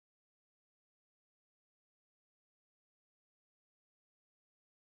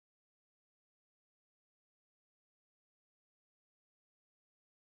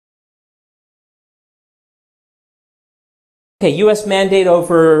Okay, U.S. mandate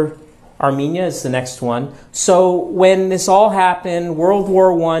over Armenia is the next one. So when this all happened, World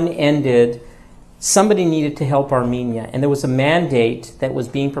War I ended, somebody needed to help Armenia. And there was a mandate that was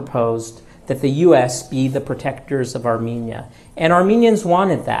being proposed that the U.S. be the protectors of Armenia. And Armenians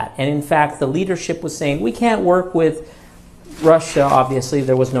wanted that. And in fact, the leadership was saying, we can't work with Russia. Obviously,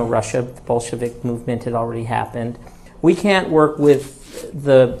 there was no Russia. The Bolshevik movement had already happened. We can't work with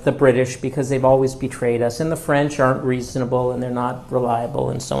the British because they've always betrayed us, and the French aren't reasonable and they're not reliable,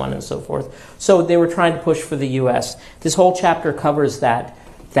 and so on and so forth. So they were trying to push for the U.S. This whole chapter covers that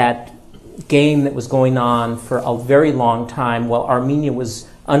game that was going on for a very long time while Armenia was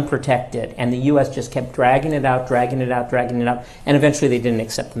unprotected, and the U.S. just kept dragging it out, and eventually they didn't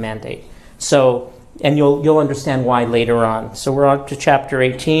accept the mandate. So, and you'll understand why later on. So we're on to chapter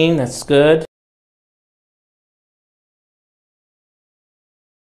 18. That's good.